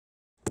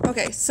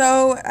Okay,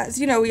 so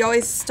as you know, we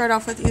always start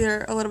off with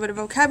either a little bit of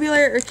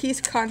vocabulary or key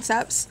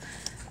concepts.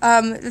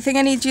 The thing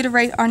I need you to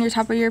write on your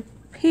top of your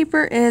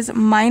paper is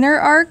minor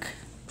arc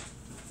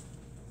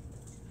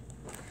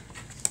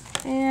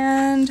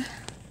and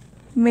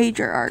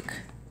major arc.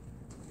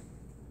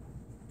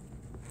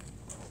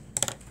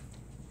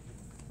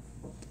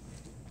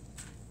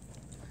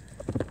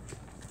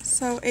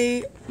 So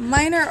a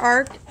minor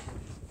arc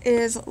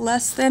is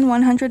less than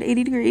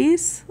 180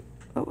 degrees.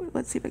 Oh,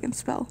 let's see if I can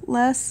spell.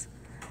 Less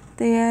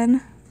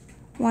than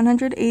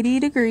 180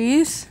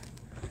 degrees.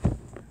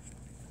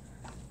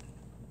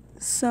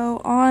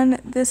 So on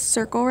this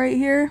circle right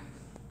here,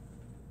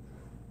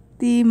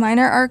 the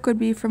minor arc would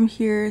be from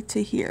here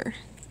to here.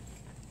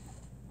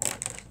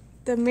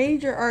 The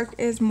major arc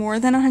is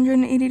more than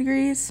 180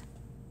 degrees.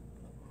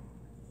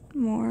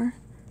 More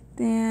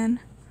than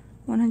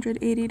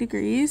 180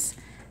 degrees.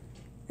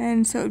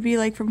 And so it would be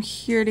like from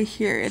here to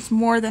here. It's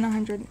more than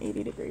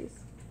 180 degrees.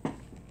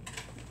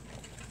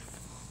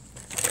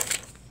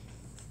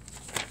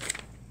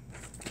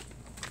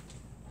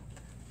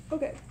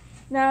 Okay,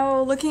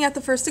 now looking at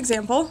the first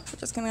example, we're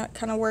just going to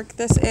kind of work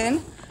this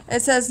in.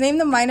 It says name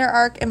the minor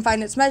arc and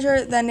find its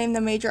measure, then name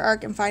the major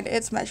arc and find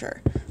its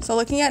measure. So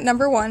looking at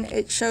number 1,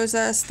 it shows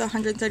us the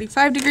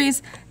 135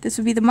 degrees. This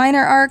would be the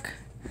minor arc,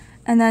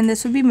 and then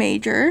this would be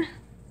major.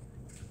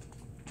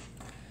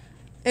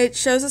 It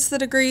shows us the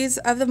degrees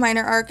of the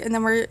minor arc, and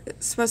then we're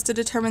supposed to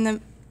determine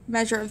the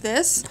measure of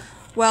this.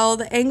 Well,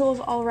 the angles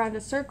all around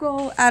a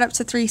circle add up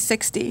to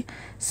 360.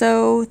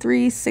 So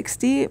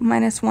 360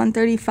 minus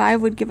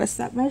 135 would give us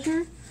that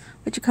measure,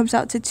 which comes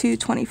out to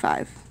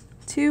 225.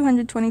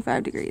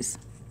 225 degrees.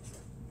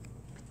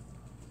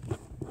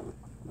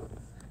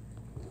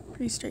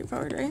 Pretty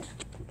straightforward, right?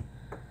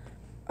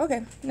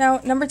 Okay, now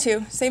number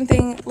 2. Same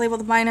thing, label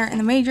the minor and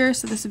the major.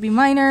 So this would be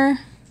minor,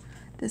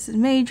 this is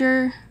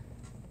major.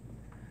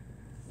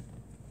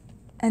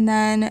 And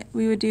then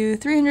we would do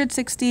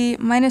 360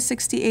 minus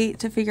 68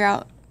 to figure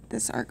out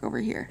this arc over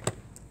here.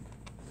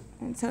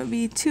 And so it would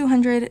be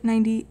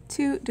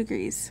 292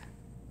 degrees.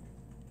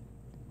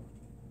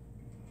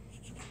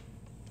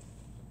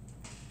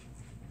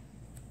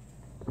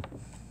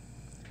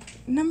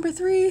 Number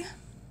 3.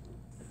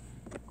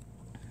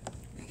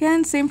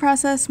 Again, same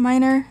process,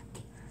 minor,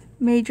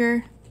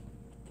 major.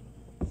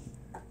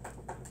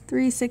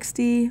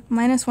 360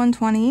 minus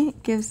 120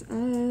 gives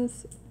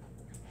us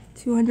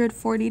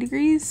 240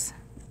 degrees.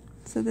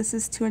 So this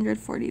is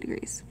 240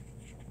 degrees.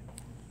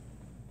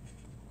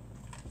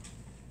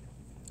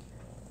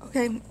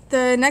 Okay,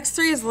 the next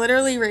 3 is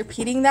literally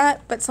repeating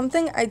that, but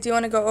something I do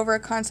want to go over, a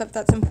concept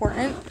that's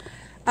important.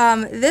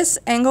 This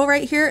angle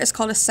right here is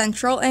called a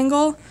central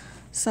angle.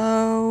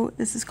 So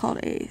this is called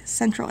a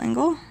central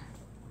angle.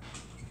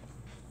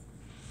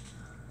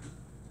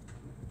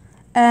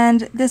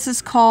 And this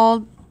is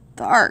called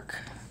the arc.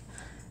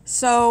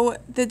 So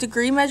the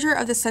degree measure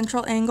of the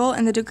central angle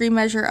and the degree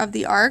measure of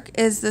the arc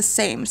is the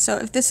same. So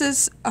if this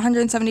is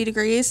 170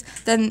 degrees,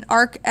 then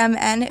arc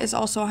MN is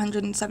also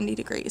 170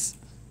 degrees.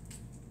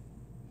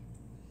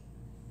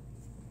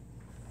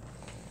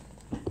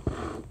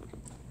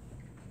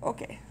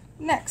 Okay,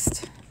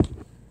 next.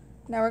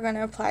 Now we're going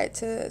to apply it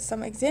to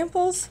some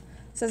examples.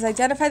 It says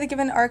identify the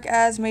given arc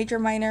as major,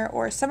 minor,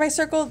 or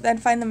semicircle, then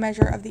find the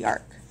measure of the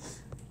arc.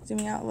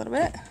 Zooming out a little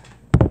bit.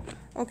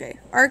 Okay,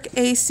 arc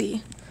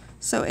AC.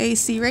 So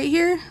AC right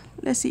here,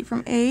 let's see,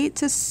 from A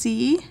to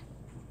C.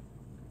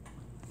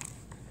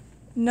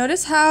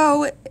 Notice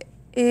how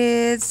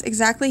it's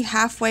exactly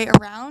halfway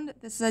around.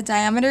 This is a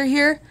diameter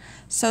here,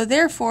 so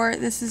therefore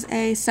this is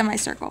a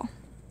semicircle.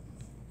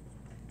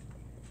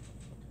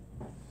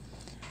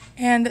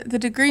 And the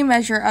degree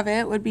measure of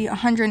it would be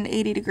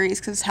 180 degrees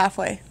because it's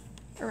halfway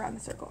around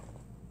the circle.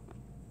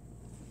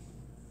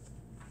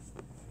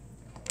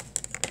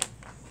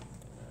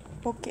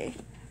 Okay,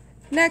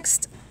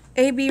 next,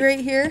 AB right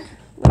here,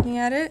 looking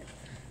at it,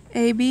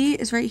 AB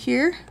is right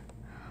here.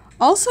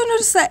 Also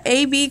notice that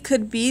AB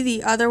could be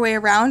the other way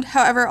around,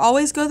 however,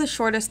 always go the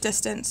shortest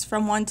distance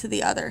from one to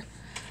the other.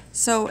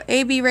 So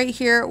AB right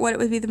here, what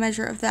would be the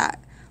measure of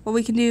that? Well,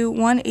 we can do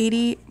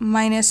 180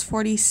 minus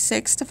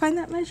 46 to find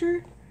that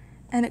measure,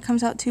 and it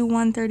comes out to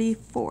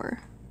 134.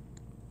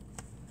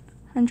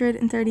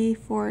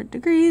 134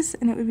 degrees,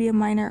 and it would be a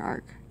minor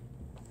arc.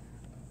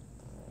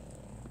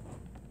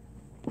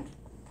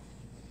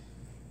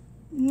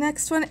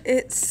 Next one,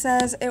 it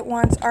says it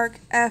wants arc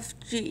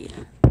FG.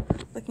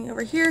 Looking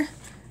over here,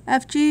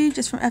 FG,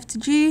 just from F to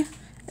G,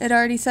 it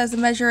already says the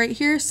measure right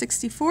here,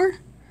 64.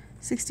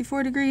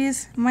 64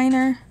 degrees,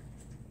 minor.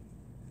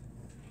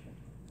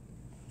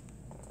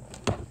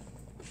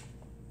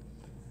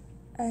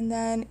 And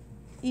then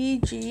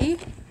EG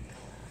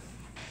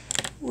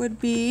would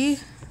be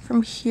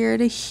from here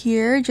to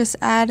here, just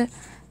add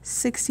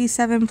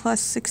 67 plus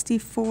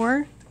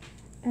 64.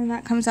 And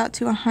that comes out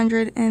to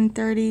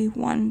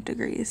 131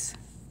 degrees.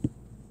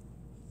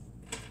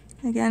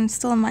 Again,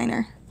 still a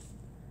minor.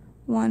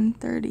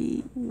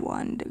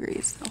 131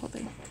 degrees, the whole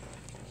thing.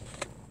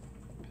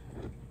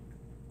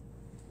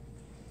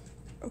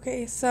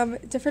 Okay, some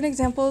different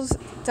examples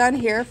done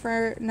here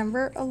for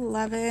number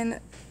 11,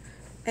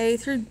 A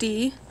through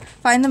D.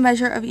 Find the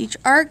measure of each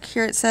arc.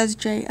 Here it says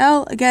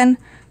JL. Again,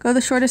 go the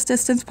shortest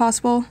distance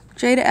possible.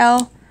 J to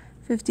L,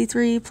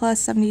 53 plus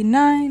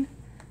 79,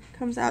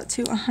 comes out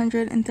to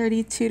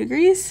 132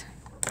 degrees.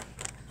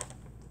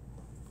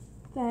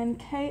 Then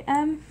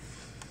KM,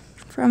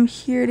 from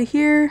here to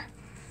here,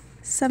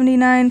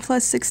 79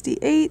 plus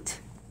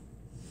 68,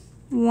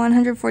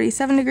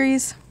 147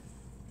 degrees.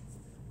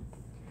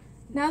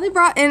 Now they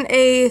brought in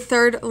a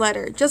third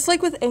letter. Just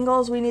like with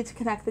angles, we need to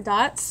connect the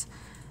dots.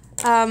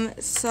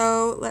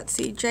 So let's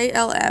see,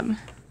 JLM.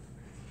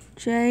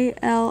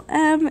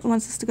 JLM, it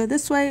wants us to go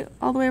this way,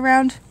 all the way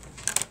around.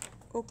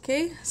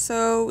 Okay,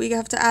 so we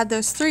have to add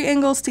those three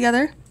angles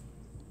together.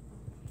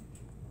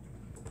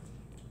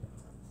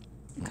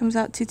 It comes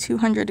out to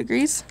 200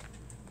 degrees.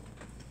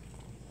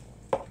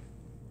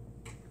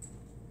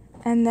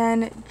 And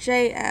then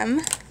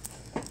JM,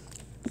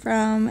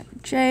 from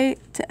J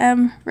to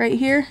M right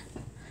here.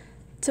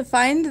 To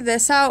find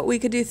this out, we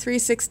could do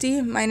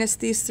 360 minus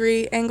these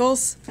three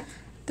angles.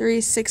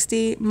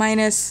 360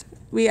 minus,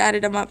 we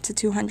added them up to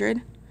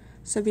 200,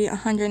 so it'd be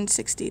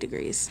 160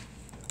 degrees.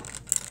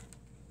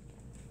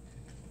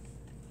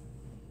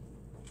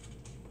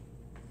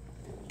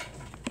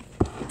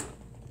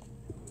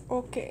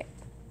 Okay,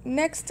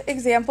 next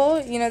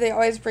example, you know they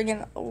always bring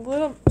in a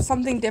little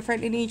something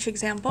different in each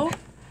example.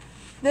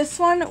 This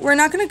one, we're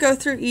not going to go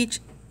through each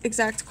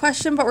exact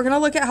question, but we're going to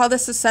look at how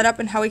this is set up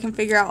and how we can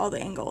figure out all the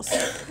angles.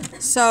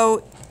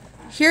 So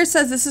here it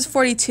says this is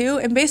 42,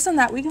 and based on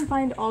that we can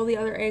find all the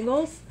other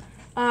angles.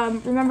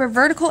 Remember,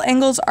 vertical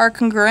angles are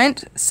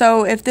congruent,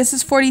 so if this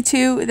is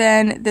 42,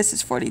 then this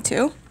is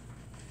 42.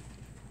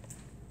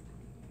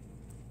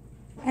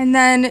 And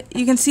then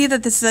you can see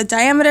that this is a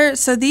diameter,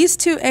 so these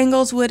two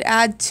angles would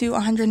add to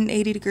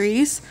 180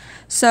 degrees.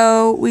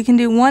 So we can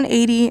do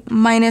 180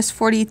 minus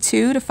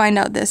 42 to find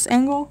out this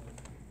angle,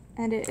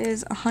 and it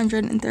is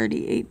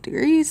 138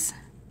 degrees.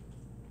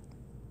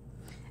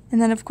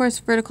 And then of course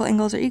vertical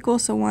angles are equal,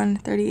 so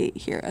 138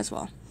 here as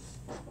well.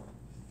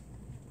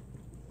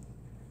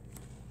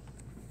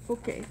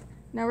 Okay,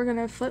 now we're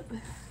gonna flip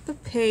the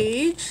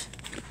page.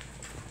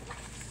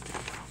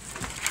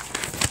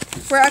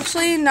 We're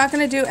actually not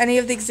going to do any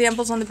of the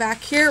examples on the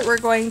back here. We're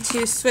going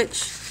to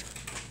switch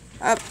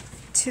up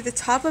to the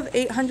top of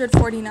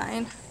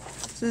 849.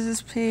 So this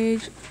is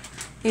page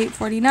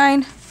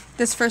 849,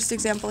 this first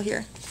example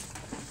here.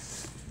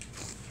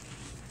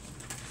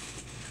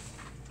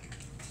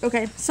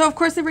 Okay, so of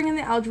course they bring in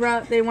the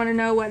algebra. They want to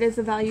know what is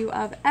the value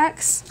of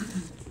x.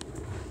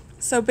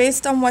 So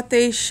based on what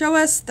they show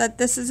us, that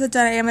this is a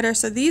diameter,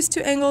 so these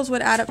two angles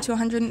would add up to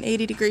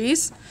 180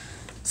 degrees.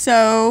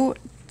 So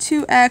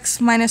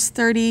 2x minus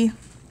 30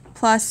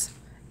 plus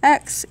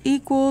x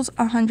equals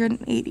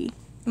 180.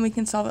 And we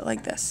can solve it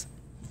like this.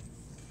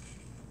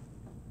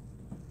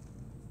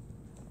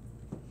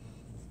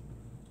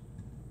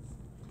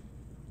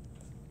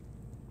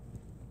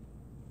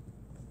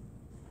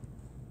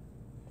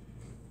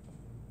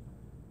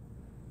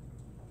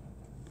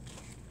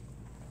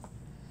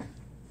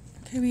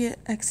 Okay, we get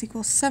x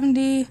equals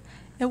 70.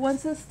 It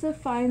wants us to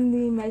find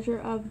the measure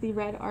of the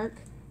red arc.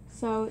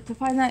 So to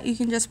find that, you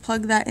can just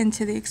plug that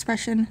into the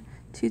expression,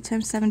 2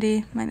 times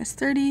 70 minus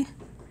 30.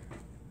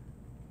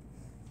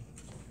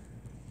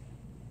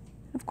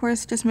 Of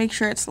course, just make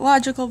sure it's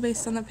logical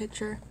based on the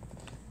picture,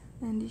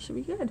 and you should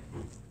be good.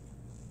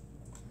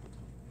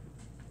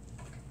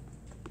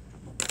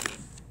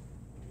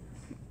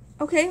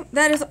 Okay,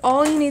 that is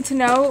all you need to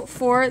know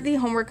for the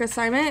homework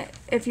assignment.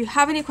 If you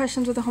have any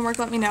questions with the homework,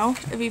 let me know.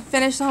 If you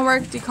finish the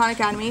homework, do Khan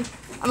Academy.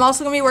 I'm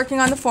also going to be working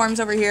on the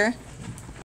forms over here.